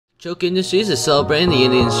Choke Industries is celebrating the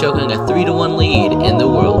Indians choking a 3-1 lead in the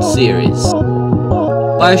World Series.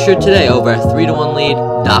 Buy a shirt today over at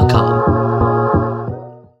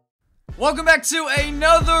 321lead.com. Welcome back to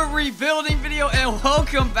another rebuilding video and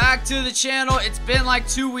welcome back to the channel. It's been like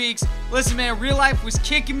 2 weeks. Listen, man, real life was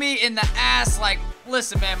kicking me in the ass. Like,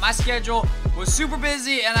 listen, man, my schedule was super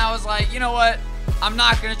busy and I was like, you know what? I'm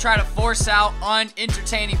not going to try to force out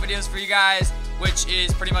unentertaining videos for you guys, which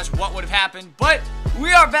is pretty much what would have happened. But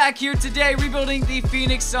we are back here today rebuilding the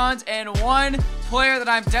Phoenix Suns, and one player that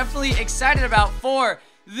I'm definitely excited about for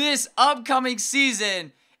this upcoming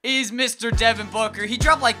season is Mr. Devin Booker. He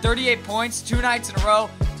dropped like 38 points 2 nights in a row.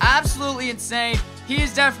 Absolutely insane. He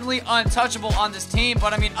is definitely untouchable on this team,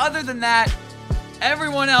 but I mean, other than that,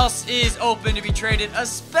 everyone else is open to be traded,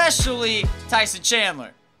 especially Tyson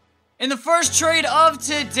Chandler. In the first trade of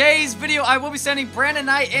today's video, I will be sending Brandon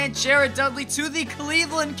Knight and Jared Dudley to the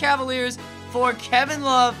Cleveland Cavaliers for Kevin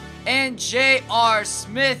Love and J.R.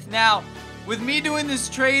 Smith. Now, with me doing this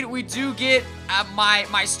trade, we do get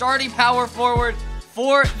my starting power forward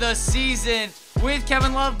for the season with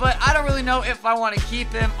Kevin Love, but I don't really know if I want to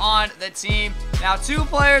keep him on the team. Now, 2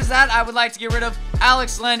 players that I would like to get rid of,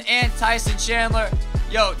 Alex Len and Tyson Chandler.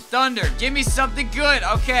 Yo, Thunder, give me something good.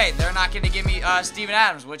 Okay, they're not going to give me Steven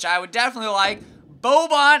Adams, which I would definitely like.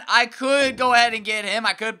 Boban, I could go ahead and get him.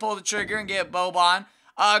 I could pull the trigger and get Boban.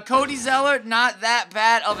 Cody Zeller, not that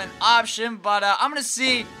bad of an option, but I'm going to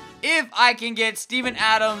see if I can get Steven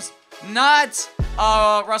Adams, not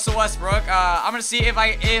Russell Westbrook. I'm going to see if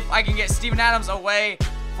I can get Steven Adams away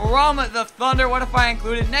from the Thunder. What if I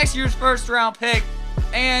included next year's first-round pick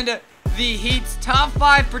and the Heat's top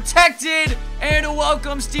 5 protected, and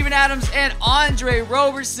welcome Steven Adams and Andre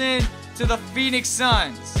Roberson to the Phoenix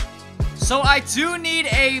Suns. So I do need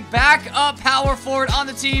a backup power forward on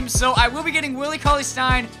the team, so I will be getting Willie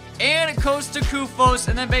Cauley-Stein and Costa Koufos,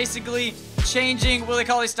 and then basically changing Willie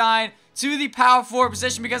Cauley-Stein to the power forward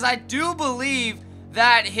position because I do believe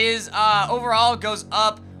that his overall goes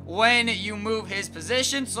up when you move his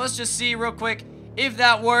position. So let's just see real quick if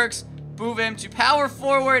that works. Move him to power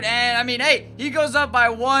forward, and I mean, hey, he goes up by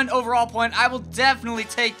 1 overall point. I will definitely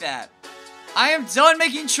take that. I am done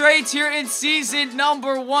making trades here in season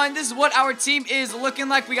number 1. This is what our team is looking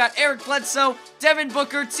like. We got Eric Bledsoe, Devin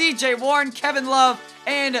Booker, TJ Warren, Kevin Love,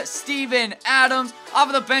 and Steven Adams. Off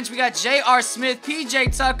of the bench, we got J.R. Smith,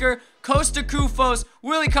 PJ Tucker, Costa Koufos,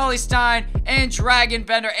 Willie Cauley-Stein, and Dragon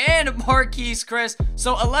Bender, and Marquise Chris.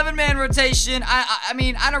 So 11-man rotation. I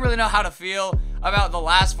mean, I don't really know how to feel about the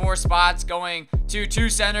last 4 spots going to 2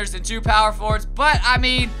 centers and 2 power forwards, but I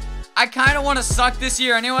mean, I kind of want to suck this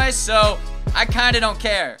year anyway, so I kind of don't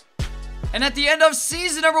care. And at the end of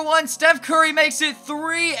season number 1, Steph Curry makes it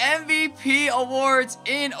 3 MVP awards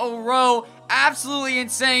in a row. Absolutely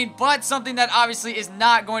insane, but something that obviously is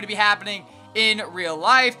not going to be happening in real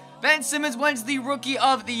life. Ben Simmons wins the Rookie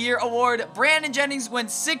of the Year award. Brandon Jennings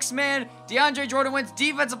wins 6-man. DeAndre Jordan wins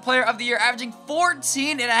Defensive Player of the Year, averaging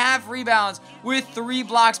 14.5 rebounds with 3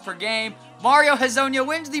 blocks per game. Mario Hezonja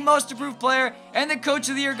wins the Most Improved Player, and the Coach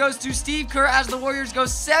of the Year goes to Steve Kerr as the Warriors go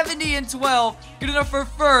 70-12, good enough for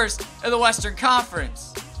first in the Western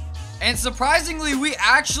Conference. And surprisingly, we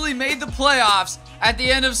actually made the playoffs at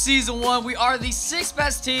the end of season 1. We are the 6th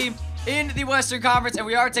best team in the Western Conference, and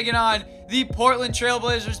we are taking on the Portland Trail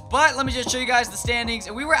Blazers. But let me just show you guys the standings,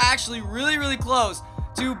 and we were actually really close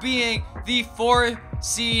to being the 4th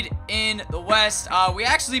seed in the West. We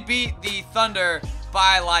actually beat the Thunder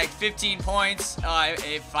by like 15 points,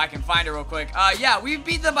 if I can find it real quick. Yeah, we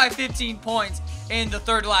beat them by 15 points in the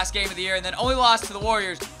 3rd to last game of the year, and then only lost to the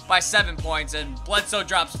Warriors by 7 points, and Bledsoe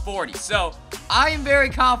drops 40. So I am very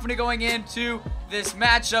confident going into this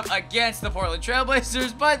matchup against the Portland Trail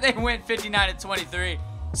Blazers, but they went 59-23.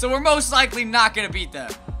 So we're most likely not going to beat them.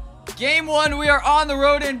 Game 1, we are on the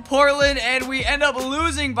road in Portland, and we end up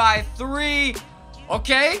losing by 3.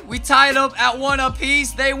 Okay, we tied up at 1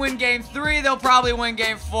 apiece. They win game 3. They'll probably win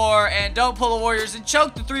game 4, and don't pull the Warriors and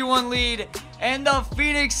choke the 3-1 lead. And the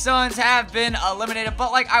Phoenix Suns have been eliminated.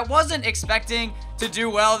 But, like, I wasn't expecting to do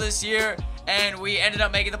well this year, and we ended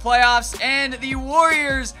up making the playoffs, and the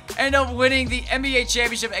Warriors end up winning the NBA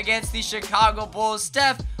championship against the Chicago Bulls.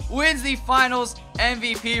 Steph wins the finals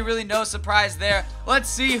MVP. Really no surprise there. Let's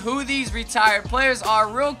see who these retired players are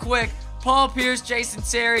real quick. Paul Pierce, Jason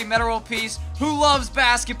Terry, Metal World Peace, Who Loves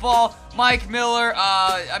Basketball, Mike Miller.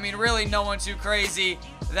 I mean, really no one too crazy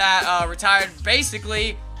that retired.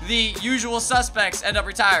 Basically, the usual suspects end up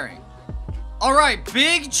retiring. All right,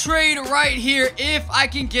 big trade right here if I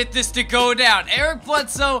can get this to go down. Eric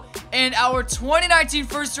Bledsoe and our 2019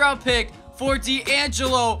 first-round pick for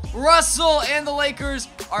D'Angelo Russell, and the Lakers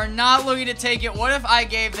are not looking to take it. What if I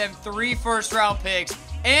gave them 3 first-round picks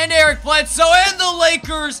and Eric Bledsoe, and the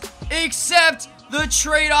Lakers accept the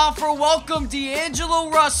trade offer? Welcome D'Angelo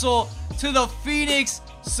Russell to the Phoenix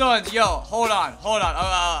Suns. Yo, hold on.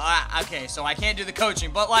 Okay, so I can't do the coaching,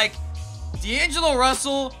 but like D'Angelo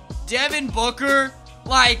Russell, Devin Booker,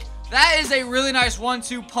 like that is a really nice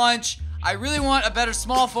 1-2 punch. I really want a better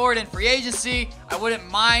small forward in free agency. I wouldn't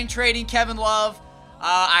mind trading Kevin Love.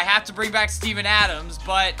 I have to bring back Steven Adams,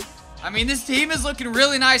 but I mean, this team is looking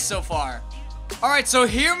really nice so far. Alright, so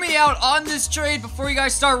hear me out on this trade before you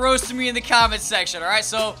guys start roasting me in the comments section. Alright,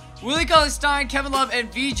 so Willie Cauley-Stein, Kevin Love, and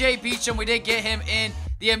VJ Beachum. We did get him in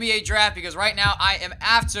the NBA draft because right now I am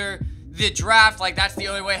after the draft. Like, that's the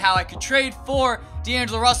only way how I could trade for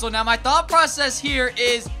D'Angelo Russell. Now, my thought process here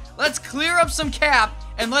is let's clear up some cap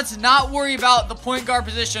and let's not worry about the point guard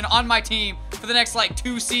position on my team for the next, like,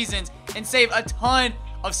 2 seasons and save a ton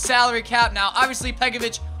of salary cap. Now, obviously,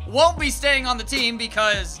 Pekovic won't be staying on the team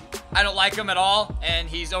because I don't like him at all, and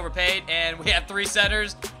he's overpaid, and we have 3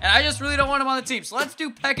 centers, and I just really don't want him on the team. So let's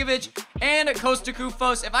do Pekovic and Costa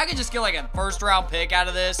Koufos. If I could just get, like, a first-round pick out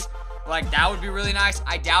of this, like, that would be really nice.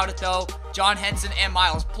 I doubt it, though. John Henson and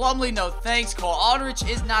Miles Plumlee, no thanks. Cole Aldrich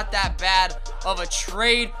is not that bad of a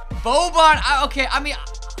trade. Boban, okay, I mean,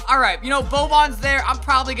 all right, you know, Boban's there. I'm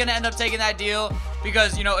probably going to end up taking that deal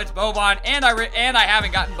because, you know, it's Boban, and I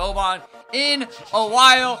haven't gotten Boban in a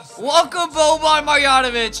while. Welcome Boban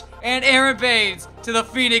Marjanovic and Aaron Baines to the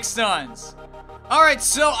Phoenix Suns. Alright,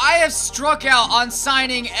 so I have struck out on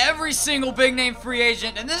signing every single big name free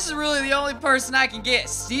agent, and this is really the only person I can get.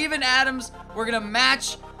 Steven Adams, we're going to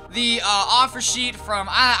match the offer sheet from,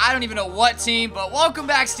 I don't even know what team, but welcome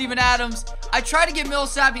back Steven Adams. I tried to get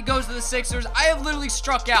Millsap, he goes to the Sixers. I have literally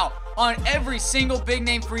struck out on every single big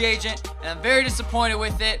name free agent, and I'm very disappointed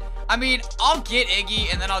with it. I mean, I'll get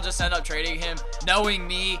Iggy, and then I'll just end up trading him, knowing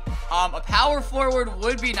me. A power forward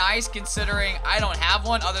would be nice, considering I don't have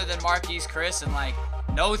one other than Marquise Chris, and, like,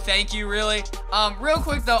 no thank you, really. Real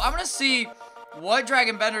quick, though, I'm going to see what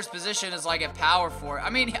Dragon Bender's position is like at power forward. I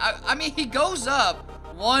mean, he goes up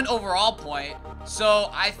 1 overall point, so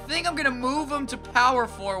I think I'm going to move him to power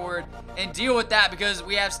forward and deal with that because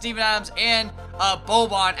we have Steven Adams and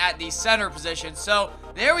Boban at the center position. So,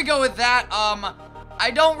 there we go with that. I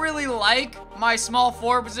don't really like my small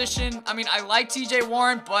forward position. I mean, I like TJ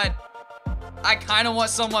Warren, but I kind of want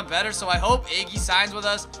someone better, so I hope Iggy signs with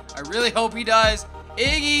us. I really hope he does.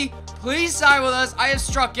 Iggy, please sign with us. I have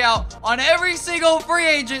struck out on every single free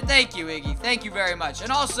agent. Thank you, Iggy. Thank you very much.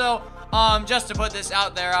 And also, just to put this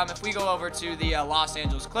out there, if we go over to the Los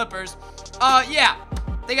Angeles Clippers, yeah,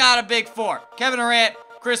 they got a big 4. Kevin Durant,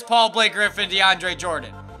 Chris Paul, Blake Griffin, DeAndre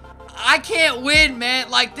Jordan. I can't win, man.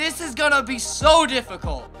 Like, this is gonna be so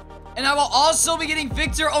difficult. And I will also be getting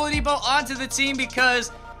Victor Oladipo onto the team because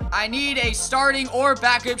I need a starting or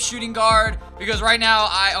backup shooting guard because right now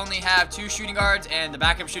I only have 2 shooting guards and the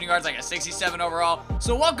backup shooting guard's like a 67 overall.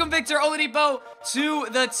 So welcome Victor Oladipo to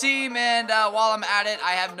the team, and while I'm at it,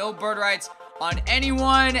 I have no bird rights on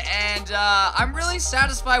anyone, and I'm really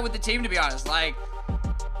satisfied with the team, to be honest. Like,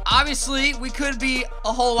 obviously, we could be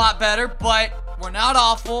a whole lot better, but we're not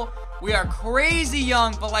awful. We are crazy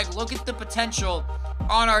young, but, like, look at the potential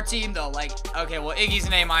on our team, though. Like, okay, well, Iggy's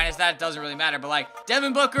an A-. That doesn't really matter. But, like,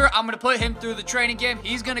 Devin Booker, I'm going to put him through the training camp.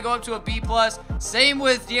 He's going to go up to a B+. Same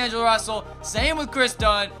with D'Angelo Russell. Same with Chris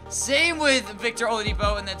Dunn. Same with Victor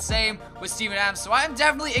Oladipo. And then same with Steven Adams. So I'm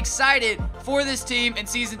definitely excited for this team in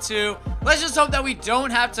Season 2. Let's just hope that we don't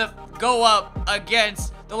have to go up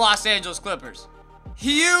against the Los Angeles Clippers.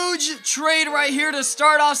 Huge trade right here to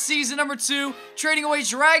start off season number 2. Trading away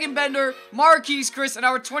Dragon Bender, Marquise Chris, and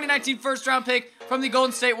our 2019 first round pick from the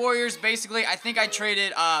Golden State Warriors. Basically, I think I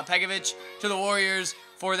traded Pekovic to the Warriors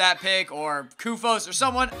for that pick, or Koufos or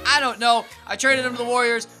someone. I don't know. I traded him to the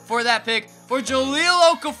Warriors for that pick for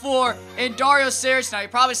Jahlil Okafor and Dario Saric. Now, you're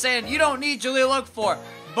probably saying you don't need Jahlil Okafor,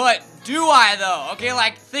 but do I, though? Okay,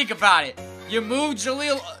 like, think about it. You move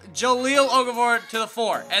Jahlil Okafor to the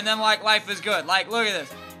 4, and then, like, life is good. Like, look at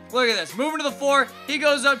this. Look at this. Moving to the 4, he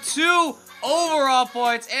goes up 2 overall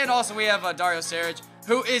points, and also we have Dario Saric,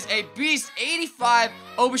 who is a beast. 85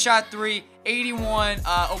 open shot 3, 81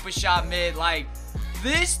 open shot mid. Like,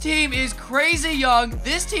 this team is crazy young.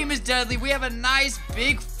 This team is deadly. We have a nice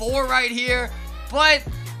big 4 right here, but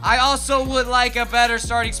I also would like a better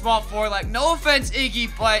starting small 4. Like, no offense,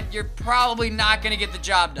 Iggy, but you're probably not going to get the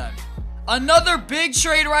job done. Another big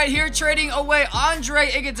trade right here, trading away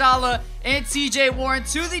Andre Iguodala and TJ Warren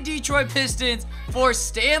to the Detroit Pistons for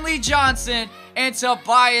Stanley Johnson and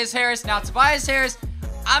Tobias Harris. Now, Tobias Harris,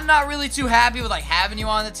 I'm not really too happy with, like, having you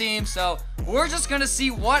on the team, so we're just gonna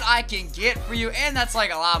see what I can get for you, and that's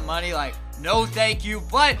like a lot of money. Like, no thank you,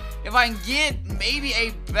 but if I can get maybe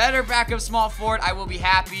a better backup small forward, I will be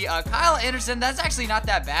happy. Kyle Anderson, that's actually not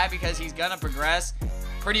that bad because he's gonna progress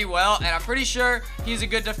pretty well, and I'm pretty sure he's a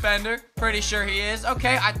good defender. Pretty sure he is.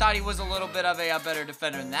 Okay, I thought he was a little bit of a better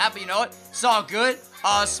defender than that, but you know what? It's all good.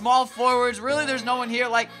 Small forwards, really, there's no one here.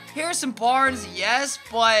 Like, Harrison Barnes, yes,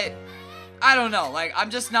 but I don't know. Like,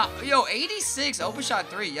 I'm just not. Yo, 86 open shot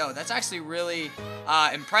 3. Yo, that's actually really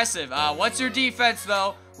impressive. What's your defense,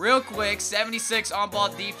 though? Real quick, 76 on-ball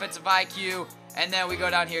defensive IQ, and then we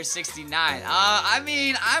go down here, 69. I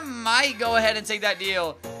mean, I might go ahead and take that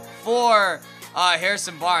deal for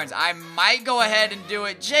Harrison Barnes. I might go ahead and do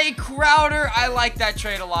it. Jay Crowder, I like that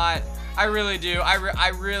trade a lot. I really do. I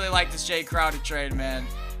really like this Jay Crowder trade, man.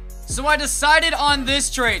 So I decided on this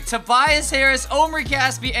trade. Tobias Harris, Omri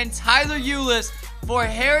Caspi, and Tyler Ulis for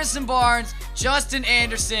Harrison Barnes, Justin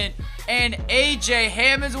Anderson, and AJ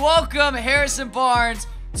Hammonds. Welcome, Harrison Barnes,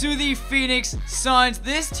 to the Phoenix Suns.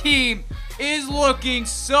 This team is looking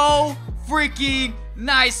so freaking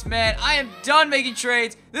nice, man. I am done making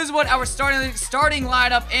trades. This is what our starting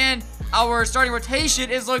lineup and our starting rotation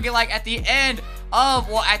is looking like at the end of,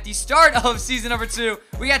 well, at the start of season number 2.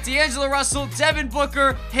 We got D'Angelo Russell, Devin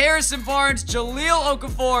Booker, Harrison Barnes, Jahlil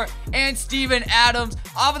Okafor, and Steven Adams.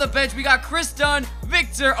 Off of the bench, we got Chris Dunn,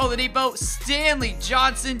 Victor Oladipo, Stanley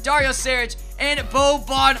Johnson, Dario Saric, and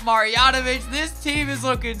Boban Marjanovic. This team is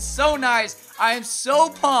looking so nice. I am so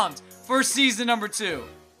pumped for season number 2.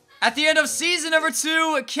 At the end of season number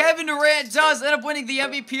 2, Kevin Durant does end up winning the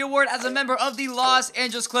MVP award as a member of the Los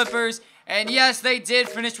Angeles Clippers. And yes, they did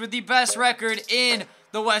finish with the best record in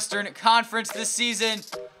the Western Conference this season.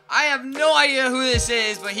 I have no idea who this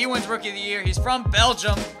is, but he wins Rookie of the Year. He's from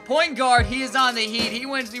Belgium. Point guard, he is on the Heat. He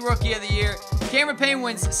wins the Rookie of the Year. Cameron Payne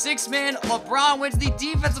wins 6th man. LeBron wins the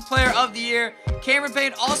Defensive Player of the Year. Cameron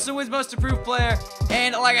Payne also wins Most Improved Player.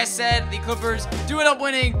 And like I said, the Clippers do end up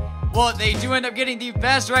winning. Well, they do end up getting the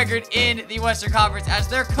best record in the Western Conference as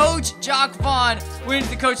their coach, Jacques Vaughn, wins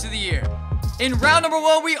the Coach of the Year. In round number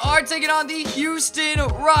 1, we are taking on the Houston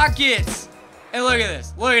Rockets. And look at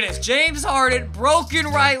this. Look at this. James Harden, broken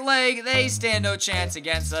right leg. They stand no chance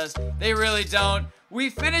against us. They really don't. We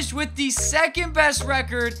finished with the second best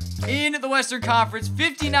record in the Western Conference,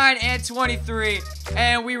 59-23.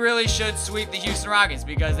 And we really should sweep the Houston Rockets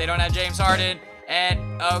because they don't have James Harden.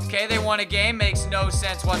 And, okay, they won a game. Makes no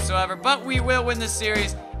sense whatsoever. But we will win this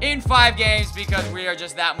series in 5 games because we are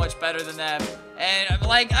just that much better than them. And,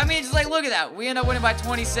 like, I mean, just, like, look at that. We end up winning by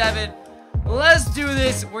 27. Let's do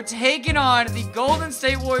this. We're taking on the Golden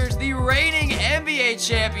State Warriors, the reigning NBA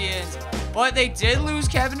champions. But they did lose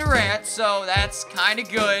Kevin Durant, so that's kind of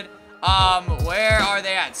good. Where are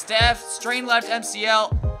they at? Steph, strained left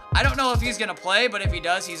MCL. I don't know if he's going to play, but if he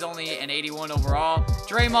does, he's only an 81 overall.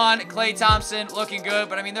 Draymond, Klay Thompson, looking good.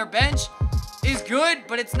 But, I mean, their bench is good,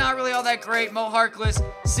 but it's not really all that great. Mo Harkless,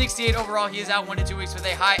 68 overall. He is out 1 to 2 weeks with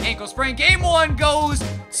a high ankle sprain. Game 1 goes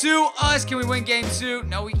to us. Can we win game 2?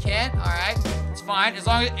 No, we can't. All right, it's fine. As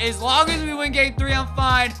long as we win game 3, I'm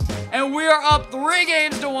fine. And we are up 3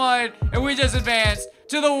 games to 1, and we just advanced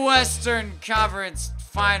to the Western Conference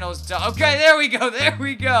Finals. Okay, there we go. There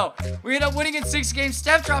we go. We end up winning in 6 games.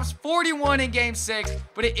 Steph drops 41 in game 6,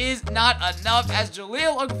 but it is not enough as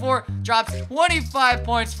Jahlil Okafor drops 25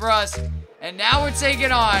 points for us. And now we're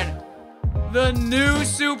taking on the new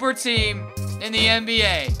super team in the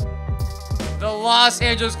NBA, the Los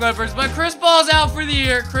Angeles Clippers. But Chris Paul's out for the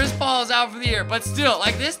year. Chris Paul is out for the year. But still,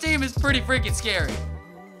 like, this team is pretty freaking scary.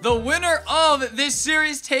 The winner of this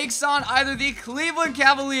series takes on either the Cleveland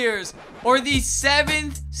Cavaliers or the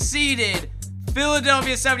 7th seeded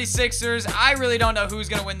Philadelphia 76ers. I really don't know who's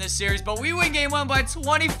going to win this series, but we win game 1 by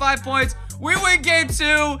 25 points. We win game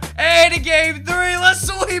 2 and game 3. Let's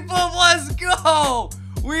sweep them. Let's go.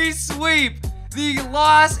 We sweep the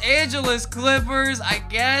Los Angeles Clippers. I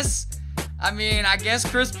guess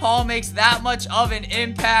Chris Paul makes that much of an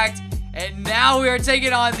impact. And now we are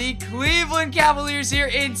taking on the Cleveland Cavaliers here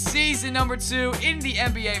in season number 2 in the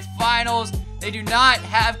NBA Finals. They do not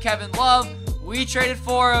have Kevin Love. We traded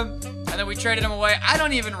for him, and then we traded him away. I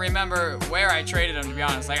don't even remember where I traded him, to be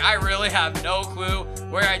honest. Like, I really have no clue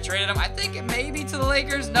where I traded him. I think maybe to the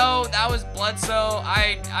Lakers. No, that was Bledsoe.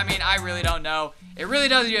 I mean, I really don't know. It really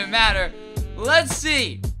doesn't even matter. Let's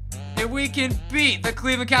see if we can beat the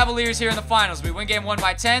Cleveland Cavaliers here in the finals. We win game 1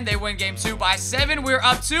 by 10. They win game 2 by 7. We're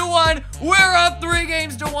up 2-1. We're up 3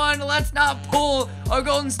 games to 1. Let's not pull our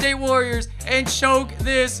Golden State Warriors and choke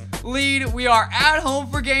this lead. We are at home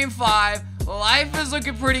for game 5. Life is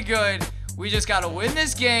looking pretty good. We just got to win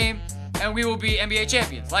this game, and we will be NBA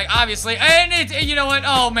champions. Like, obviously. And you know what?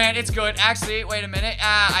 Oh, man, it's good. Actually, wait a minute.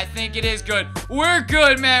 I think it is good. We're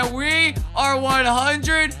good, man. We are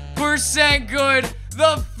 100% good.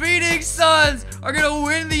 The Phoenix Suns are going to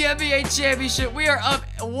win the NBA championship. We are up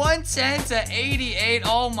 110 to 88.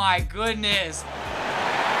 Oh, my goodness.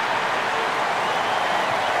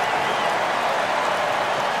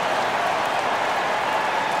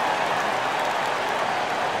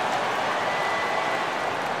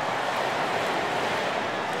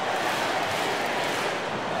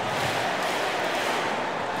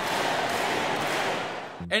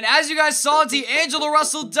 And as you guys saw, D'Angelo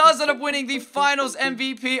Russell does end up winning the Finals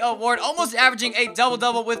MVP award, almost averaging a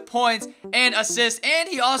double-double with points and assists. And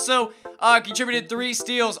he also contributed 3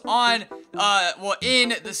 steals on,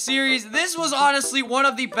 in the series. This was honestly one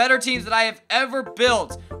of the better teams that I have ever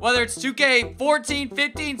built. Whether it's 2K14,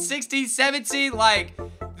 15, 16, 17, like,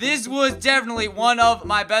 this was definitely one of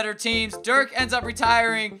my better teams. Dirk ends up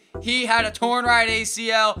retiring. He had a torn right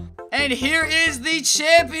ACL. And here is the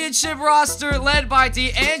championship roster led by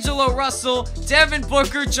D'Angelo Russell, Devin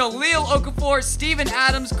Booker, Jahlil Okafor, Steven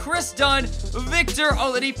Adams, Chris Dunn, Victor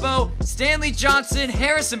Oladipo, Stanley Johnson,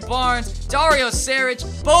 Harrison Barnes, Dario Saric,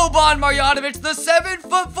 Boban Marjanovic, the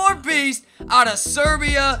 7'4" beast out of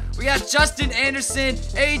Serbia. We got Justin Anderson,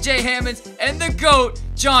 AJ Hammonds, and the GOAT,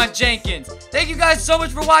 John Jenkins. Thank you guys so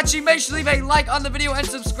much for watching. Make sure to leave a like on the video and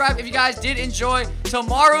subscribe if you guys did enjoy.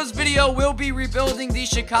 Tomorrow's video will be rebuilding the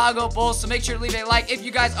Chicago Bulls, so make sure to leave a like if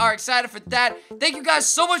you guys are excited for that. Thank you guys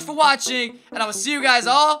so much for watching, and I will see you guys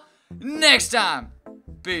all next time.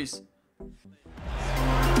 Peace.